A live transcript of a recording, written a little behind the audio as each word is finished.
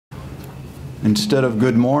Instead of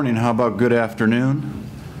good morning, how about good afternoon?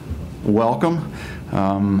 Welcome.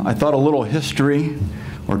 I thought a little history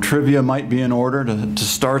or trivia might be in order to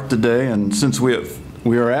start the day, and since we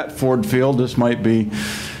are at Ford Field, this might be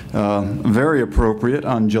very appropriate.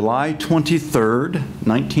 On July 23rd,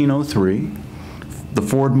 1903, the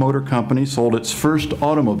Ford Motor Company sold its first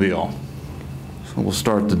automobile. So we'll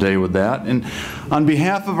start the day with that. And on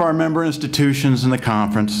behalf of our member institutions in the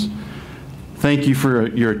conference, thank you for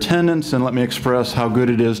your attendance, and let me express how good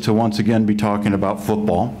it is to once again be talking about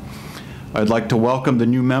football. I'd like to welcome the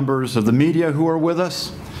new members of the media who are with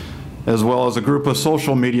us, as well as a group of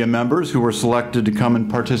social media members who were selected to come and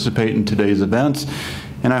participate in today's events,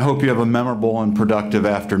 and I hope you have a memorable and productive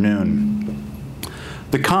afternoon.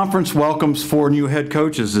 The conference welcomes 4 new head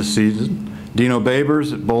coaches this season: Dino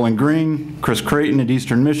Babers at Bowling Green, Chris Creighton at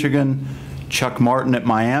Eastern Michigan, Chuck Martin at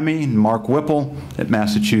Miami, and Mark Whipple at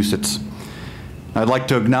Massachusetts. I'd like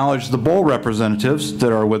to acknowledge the bowl representatives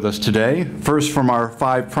that are with us today. First, from our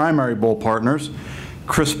 5 primary bowl partners: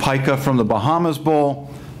 Chris Pica from the Bahamas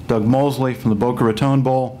Bowl, Doug Mosley from the Boca Raton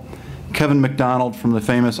Bowl, Kevin McDonald from the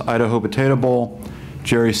famous Idaho Potato Bowl,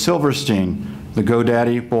 Jerry Silverstein, the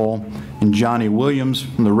GoDaddy Bowl, and Johnny Williams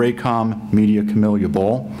from the Raycom Media Camellia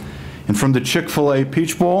Bowl. And from the Chick-fil-A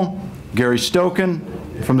Peach Bowl, Gary Stoken.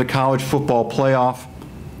 From the College Football Playoff,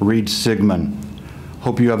 Reed Sigmund.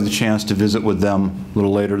 Hope you have the chance to visit with them a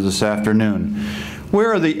little later this afternoon.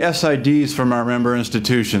 Where are the SIDs from our member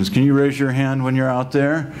institutions? Can you raise your hand when you're out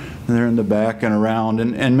there? They're in the back and around.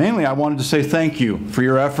 And mainly, I wanted to say thank you for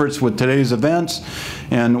your efforts with today's events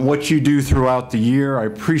and what you do throughout the year. I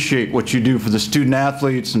appreciate what you do for the student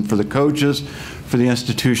athletes and for the coaches, for the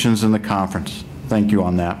institutions in the conference. Thank you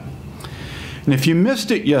on that. And if you missed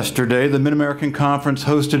it yesterday, the Mid-American Conference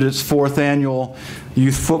hosted its 4th annual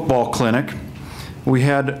Youth Football Clinic. We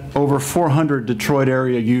had over 400 Detroit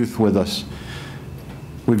area youth with us.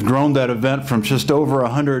 We've grown that event from just over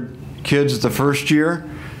 100 kids the first year,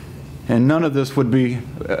 and none of this would be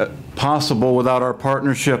possible without our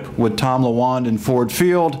partnership with Tom LaWand and Ford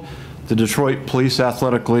Field, the Detroit Police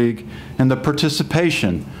Athletic League, and the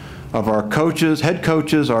participation of our coaches, head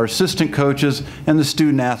coaches, our assistant coaches, and the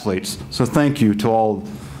student athletes. So thank you to all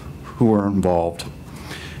who are involved.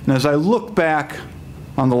 And as I look back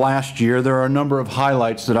on the last year, there are a number of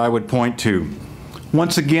highlights that I would point to.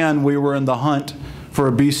 Once again, we were in the hunt for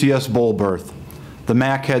a BCS bowl berth. The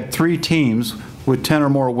MAC had 3 teams with 10 or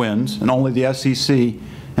more wins, and only the SEC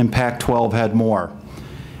and Pac-12 had more.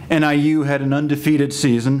 NIU had an undefeated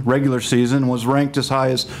season, regular season, was ranked as high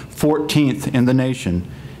as 14th in the nation,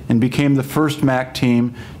 and became the first MAC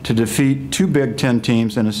team to defeat 2 Big Ten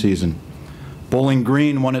teams in a season. Bowling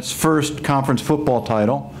Green won its first conference football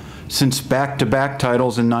title since back-to-back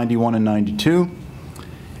titles in '91 and '92.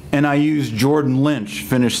 NIU's Jordan Lynch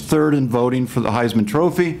finished 3rd in voting for the Heisman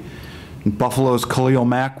Trophy. And Buffalo's Khalil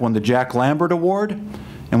Mack won the Jack Lambert Award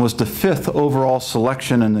and was the 5th overall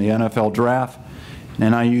selection in the NFL draft.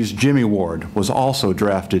 And NIU's Jimmy Ward was also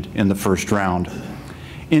drafted in the first round.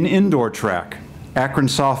 In indoor track, Akron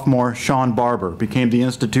sophomore Sean Barber became the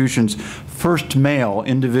institution's first male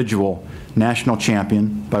individual national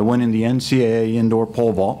champion by winning the NCAA indoor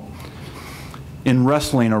pole vault. In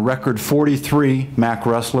wrestling, a record 43 MAC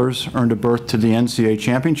wrestlers earned a berth to the NCAA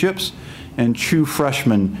championships, and true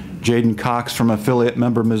freshman Jaden Cox from affiliate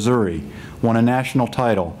member Missouri won a national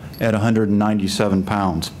title at 197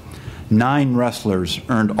 pounds. 9 wrestlers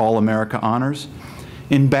earned All-America honors.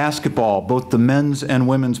 In basketball, both the men's and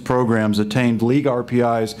women's programs attained league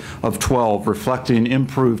RPIs of 12, reflecting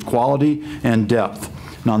improved quality and depth.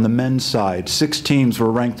 And on the men's side, 6 teams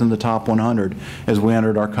were ranked in the top 100 as we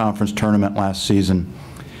entered our conference tournament last season.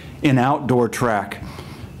 In outdoor track,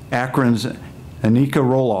 Akron's Anika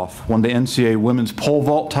Roloff won the NCAA women's pole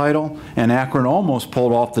vault title, and Akron almost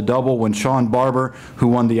pulled off the double when Sean Barber, who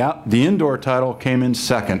won the indoor title, came in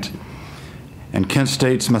 2nd. And Kent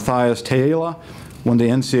State's Matthias Taylor won the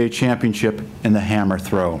NCAA championship in the hammer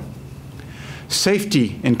throw.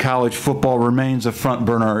 Safety in college football remains a front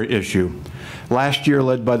burner issue. Last year,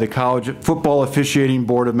 led by the College Football Officiating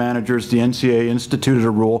Board of Managers, the NCAA instituted a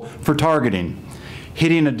rule for targeting.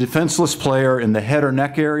 Hitting a defenseless player in the head or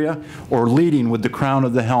neck area or leading with the crown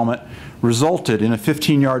of the helmet resulted in a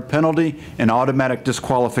 15-yard penalty, an automatic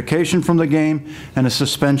disqualification from the game, and a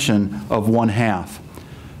suspension of 1/2.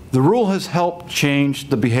 The rule has helped change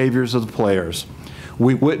the behaviors of the players.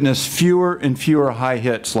 We witnessed fewer and fewer high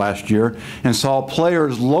hits last year and saw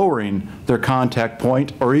players lowering their contact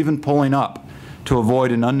point or even pulling up to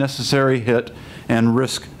avoid an unnecessary hit and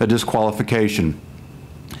risk a disqualification.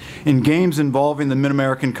 In games involving the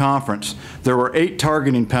Mid-American Conference, there were 8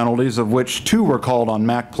 targeting penalties, of which 2 were called on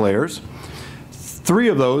MAC players. 3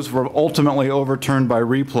 of those were ultimately overturned by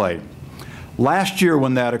replay. Last year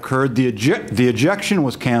when that occurred, the ejection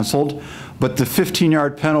was canceled, but the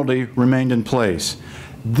 15-yard penalty remained in place.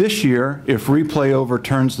 This year, if replay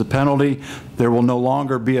overturns the penalty, there will no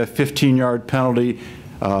longer be a 15-yard penalty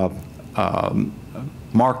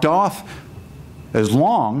marked off, as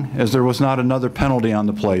long as there was not another penalty on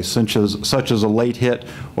the play, such as a late hit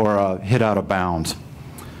or a hit out of bounds.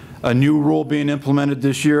 A new rule being implemented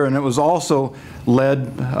this year, and it was also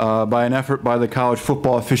led by an effort by the College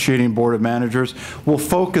Football Officiating Board of Managers, will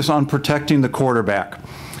focus on protecting the quarterback.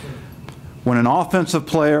 When an offensive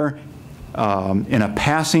player in a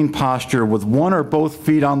passing posture with one or both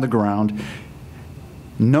feet on the ground,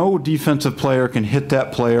 no defensive player can hit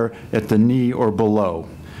that player at the knee or below.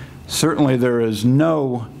 Certainly there is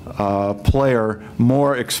no player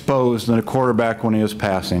more exposed than a quarterback when he is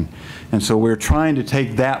passing. And so we're trying to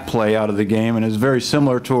take that play out of the game, and it's very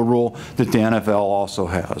similar to a rule that the NFL also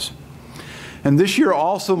has. And this year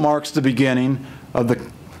also marks the beginning of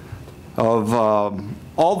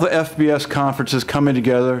all the FBS conferences coming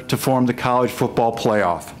together to form the college football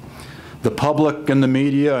playoff. The public and the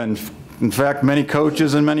media, and in fact, many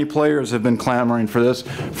coaches and many players have been clamoring for this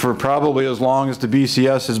for probably as long as the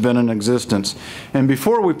BCS has been in existence. And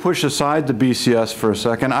before we push aside the BCS for a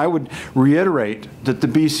second, I would reiterate that the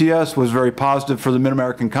BCS was very positive for the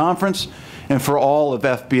Mid-American Conference and for all of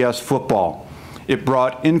FBS football. It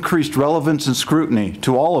brought increased relevance and scrutiny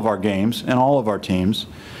to all of our games and all of our teams.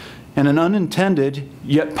 And an unintended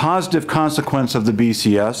yet positive consequence of the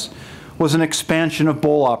BCS was an expansion of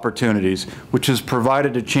bowl opportunities, which has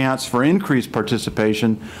provided a chance for increased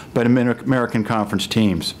participation by the Mid-American Conference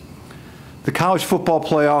teams. The college football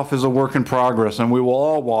playoff is a work in progress, and we will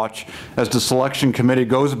all watch as the selection committee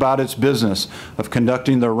goes about its business of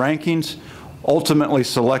conducting their rankings, ultimately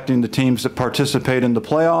selecting the teams that participate in the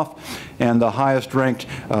playoff and the highest ranked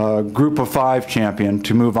group of 5 champion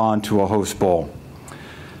to move on to a host bowl.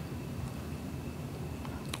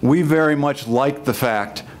 We very much like the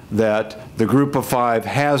fact that the group of 5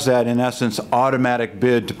 has that, in essence, automatic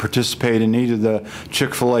bid to participate in either the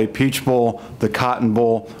Chick-fil-A Peach Bowl, the Cotton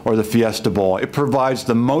Bowl, or the Fiesta Bowl. It provides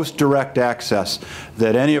the most direct access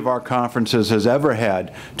that any of our conferences has ever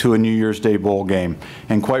had to a New Year's Day bowl game.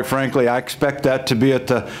 And quite frankly, I expect that to be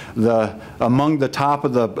at among the top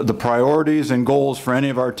of the priorities and goals for any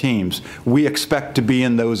of our teams. We expect to be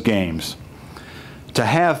in those games. To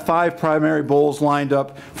have 5 primary bowls lined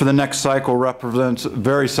up for the next cycle represents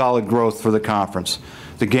very solid growth for the conference.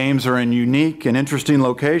 The games are in unique and interesting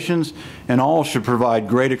locations, and all should provide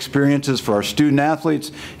great experiences for our student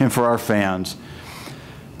athletes and for our fans.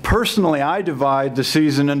 Personally, I divide the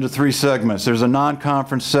season into 3 segments. There's a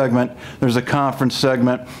non-conference segment, there's a conference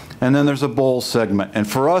segment, and then there's a bowl segment. And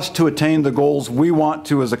for us to attain the goals we want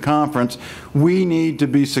to as a conference, we need to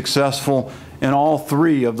be successful in all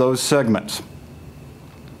 3 of those segments.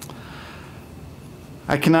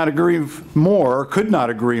 I cannot agree more, could not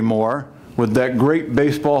agree more, with that great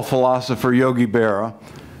baseball philosopher Yogi Berra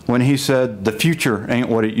when he said, "The future ain't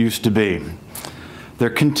what it used to be." There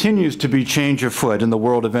continues to be change afoot in the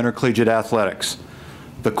world of intercollegiate athletics.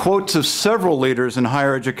 The quotes of several leaders in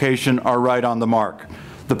higher education are right on the mark.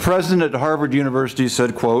 The president at Harvard University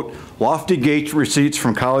said, quote, "Lofty gate receipts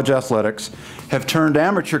from college athletics have turned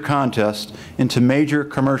amateur contests into major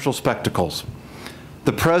commercial spectacles."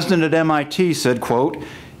 The president at MIT said, quote,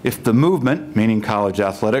 "If the movement, meaning college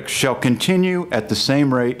athletics, shall continue at the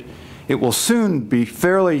same rate, it will soon be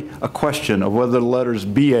fairly a question of whether the letters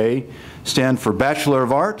BA stand for Bachelor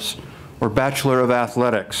of Arts or Bachelor of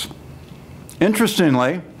Athletics."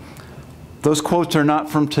 Interestingly, those quotes are not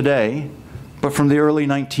from today, but from the early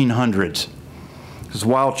 1900s. Because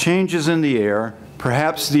while change is in the air,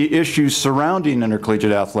 perhaps the issues surrounding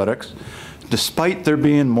intercollegiate athletics, despite there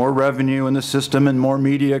being more revenue in the system and more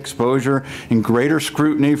media exposure and greater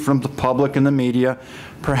scrutiny from the public and the media,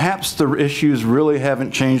 perhaps the issues really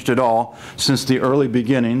haven't changed at all since the early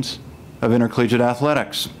beginnings of intercollegiate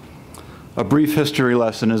athletics. A brief history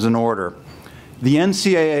lesson is in order. The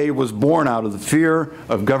NCAA was born out of the fear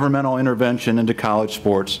of governmental intervention into college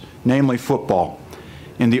sports, namely football.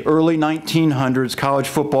 In the early 1900s, college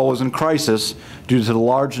football was in crisis due to the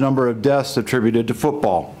large number of deaths attributed to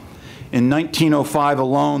football. In 1905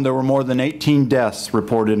 alone, there were more than 18 deaths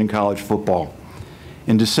reported in college football.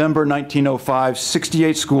 In December 1905,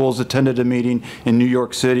 68 schools attended a meeting in New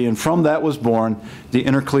York City, and from that was born the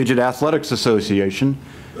Intercollegiate Athletics Association,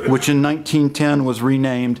 which in 1910 was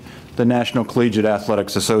renamed the National Collegiate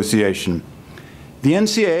Athletics Association. The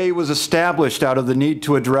NCAA was established out of the need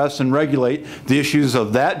to address and regulate the issues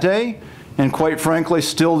of that day, and quite frankly,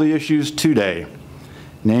 still the issues today.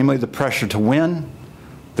 namely the pressure to win,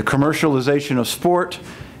 the commercialization of sport,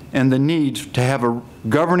 and the need to have a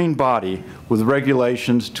governing body with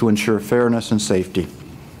regulations to ensure fairness and safety.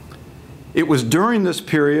 It was during this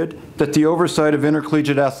period that the oversight of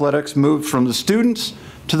intercollegiate athletics moved from the students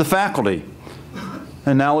to the faculty.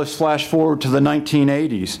 And now let's flash forward to the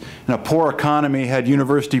 1980s. And a poor economy had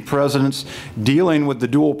university presidents dealing with the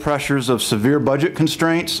dual pressures of severe budget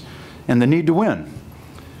constraints and the need to win.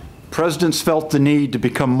 Presidents felt the need to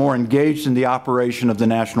become more engaged in the operation of the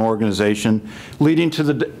national organization, leading to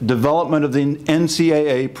the development of the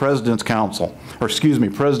NCAA President's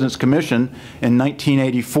President's Commission in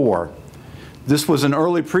 1984. This was an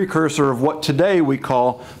early precursor of what today we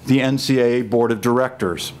call the NCAA Board of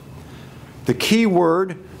Directors. The key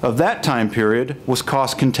word of that time period was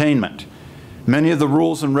cost containment. Many of the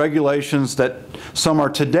rules and regulations that some are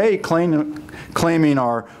today claiming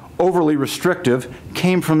are overly restrictive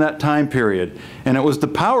came from that time period. And it was the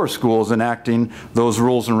power schools enacting those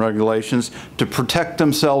rules and regulations to protect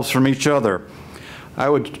themselves from each other.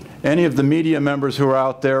 Any of the media members who are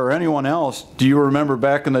out there or anyone else, do you remember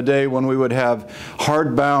back in the day when we would have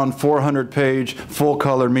hardbound 400-page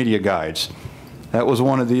full-color media guides? That was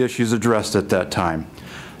one of the issues addressed at that time.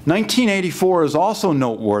 1984 is also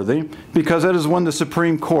noteworthy because that is when the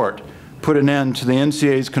Supreme Court put an end to the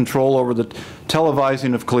NCAA's control over the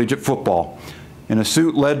televising of collegiate football. In a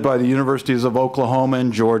suit led by the universities of Oklahoma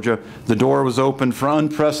and Georgia, the door was opened for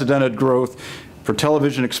unprecedented growth for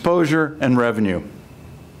television exposure and revenue.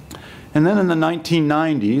 And then in the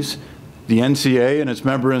 1990s, the NCAA and its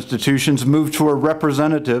member institutions moved to a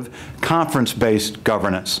representative conference-based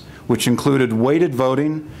governance, which included weighted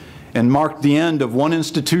voting and marked the end of one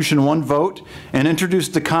institution, one vote, and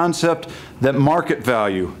introduced the concept that market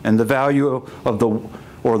value and the value of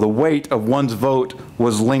the weight of one's vote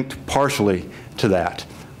was linked partially to that.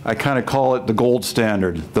 I kind of call it the gold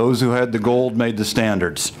standard. Those who had the gold made the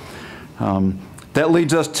standards. That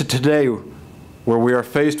leads us to today, where we are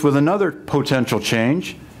faced with another potential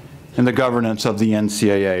change in the governance of the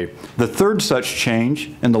NCAA. The third such change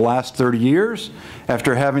in the last 30 years,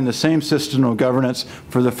 after having the same system of governance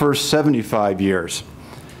for the first 75 years.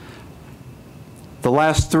 The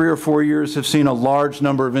last 3 or 4 years have seen a large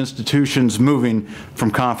number of institutions moving from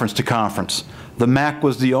conference to conference. The MAC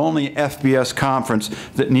was the only FBS conference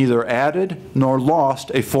that neither added nor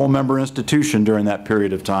lost a full member institution during that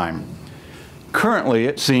period of time. Currently,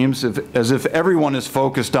 it seems as if everyone is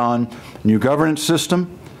focused on new governance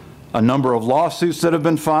system, a number of lawsuits that have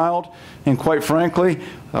been filed, and quite frankly,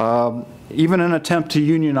 even an attempt to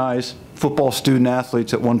unionize football student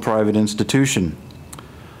athletes at one private institution.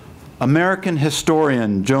 American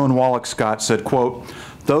historian Joan Wallach Scott said, quote,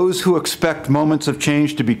 "Those who expect moments of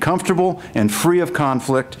change to be comfortable and free of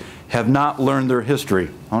conflict have not learned their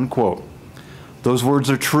history," unquote. Those words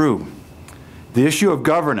are true. The issue of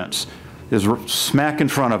governance is smack in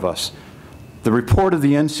front of us. The report of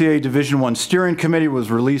the NCAA Division I Steering Committee was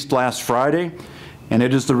released last Friday, and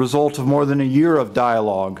it is the result of more than a year of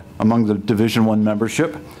dialogue among the Division I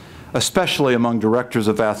membership, especially among directors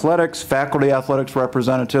of athletics, faculty athletics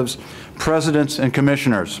representatives, presidents, and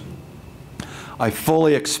commissioners. I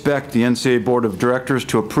fully expect the NCAA Board of Directors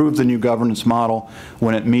to approve the new governance model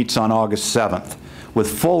when it meets on August 7th, with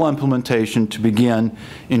full implementation to begin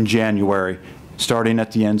in January, starting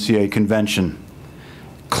at the NCAA convention.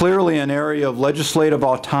 Clearly, an area of legislative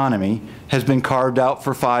autonomy has been carved out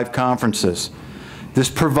for 5 conferences. This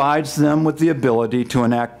provides them with the ability to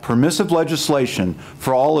enact permissive legislation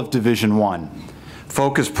for all of Division I,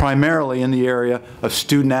 focused primarily in the area of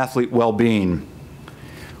student-athlete well-being.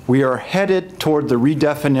 We are headed toward the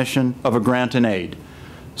redefinition of a grant and aid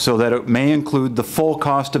so that it may include the full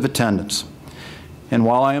cost of attendance. And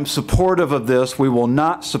while I am supportive of this, we will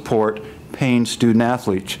not support paying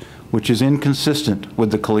student-athletes, which is inconsistent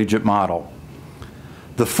with the collegiate model.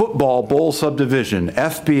 The football bowl subdivision,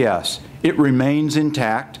 FBS, it remains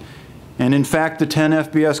intact, and in fact the 10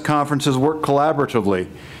 FBS conferences work collaboratively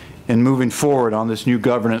in moving forward on this new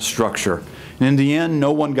governance structure. And in the end,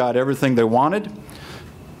 no one got everything they wanted.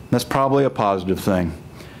 That's probably a positive thing.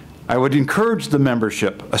 I would encourage the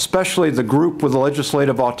membership, especially the group with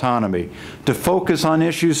legislative autonomy, to focus on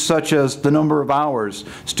issues such as the number of hours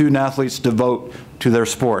student-athletes devote to their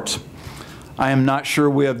sports. I am not sure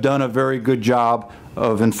we have done a very good job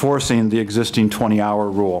of enforcing the existing 20-hour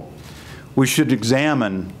rule. We should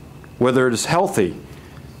examine whether it is healthy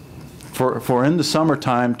for in the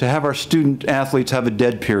summertime to have our student-athletes have a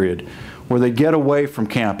dead period where they get away from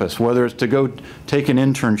campus, whether it's to go take an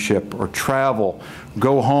internship or travel,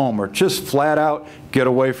 go home, or just flat out get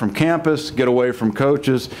away from campus, get away from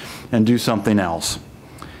coaches, and do something else.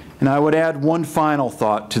 And I would add one final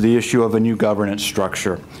thought to the issue of a new governance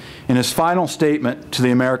structure. In his final statement to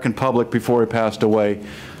the American public before he passed away,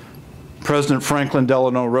 President Franklin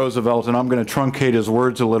Delano Roosevelt, and I'm going to truncate his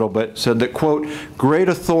words a little bit, said that, quote, "Great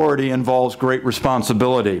authority involves great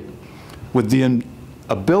responsibility. With the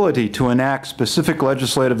ability to enact specific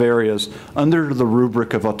legislative areas under the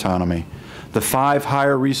rubric of autonomy, the 5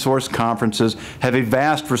 higher resource conferences have a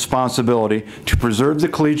vast responsibility to preserve the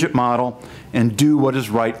collegiate model and do what is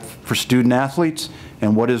right for student athletes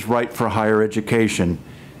and what is right for higher education.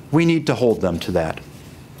 We need to hold them to that."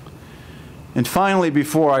 And finally,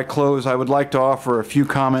 before I close, I would like to offer a few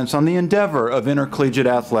comments on the endeavor of intercollegiate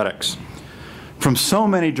athletics. From so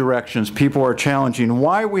many directions, people are challenging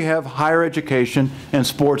why we have higher education and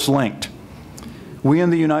sports linked. We in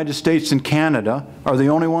the United States and Canada are the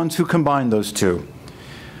only ones who combine those two.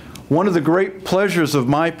 One of the great pleasures of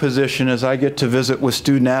my position is I get to visit with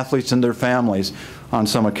student athletes and their families on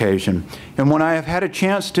some occasion. And when I have had a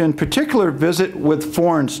chance to, in particular, visit with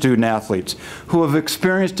foreign student athletes who have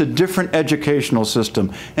experienced a different educational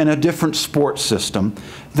system and a different sports system,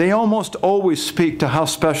 they almost always speak to how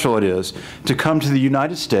special it is to come to the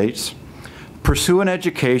United States, pursue an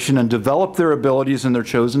education and develop their abilities in their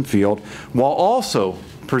chosen field, while also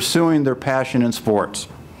pursuing their passion in sports.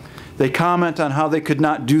 They comment on how they could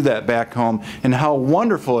not do that back home and how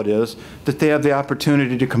wonderful it is that they have the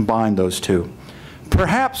opportunity to combine those two.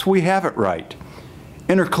 Perhaps we have it right.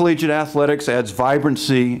 Intercollegiate athletics adds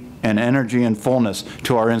vibrancy and energy and fullness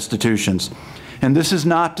to our institutions. And this is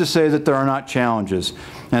not to say that there are not challenges.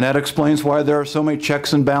 And that explains why there are so many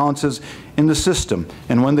checks and balances in the system.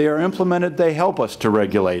 And when they are implemented, they help us to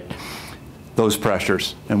regulate those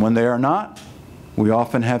pressures. And when they are not, we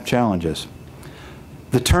often have challenges.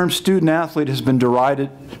 The term student athlete has been derided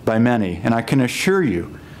by many, and I can assure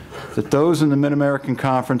you that those in the Mid-American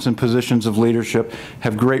Conference in positions of leadership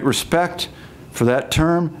have great respect for that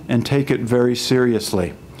term and take it very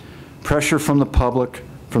seriously. Pressure from the public,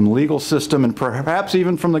 from the legal system, and perhaps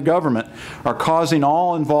even from the government are causing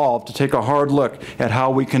all involved to take a hard look at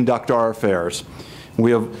how we conduct our affairs.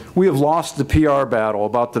 We have lost the PR battle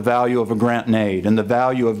about the value of a grant and aid and the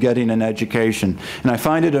value of getting an education. And I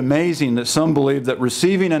find it amazing that some believe that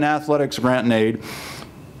receiving an athletics grant and aid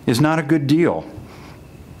is not a good deal.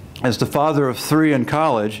 As the father of 3 in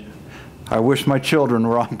college, I wish my children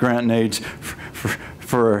were on grant and aids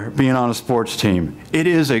for being on a sports team. It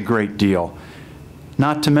is a great deal.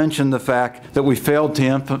 Not to mention the fact that we failed to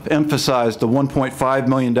emphasize the $1.5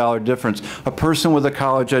 million difference a person with a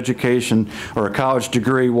college education or a college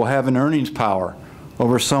degree will have in earnings power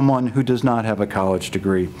over someone who does not have a college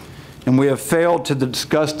degree. And we have failed to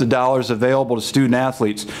discuss the dollars available to student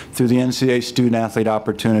athletes through the NCAA Student Athlete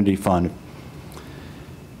Opportunity Fund.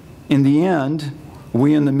 In the end,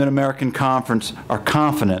 we in the Mid-American Conference are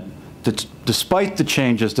confident that despite the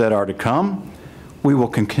changes that are to come, we will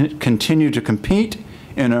continue to compete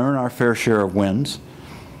and earn our fair share of wins.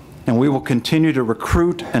 And we will continue to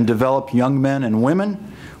recruit and develop young men and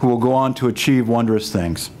women who will go on to achieve wondrous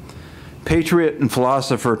things. Patriot and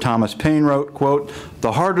philosopher Thomas Paine wrote, quote,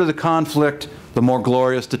 "The harder the conflict, the more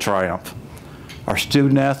glorious the triumph." Our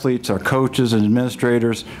student athletes, our coaches and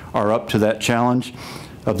administrators are up to that challenge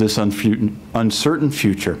of this uncertain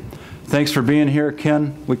future. Thanks for being here,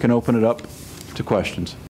 Ken. We can open it up to questions.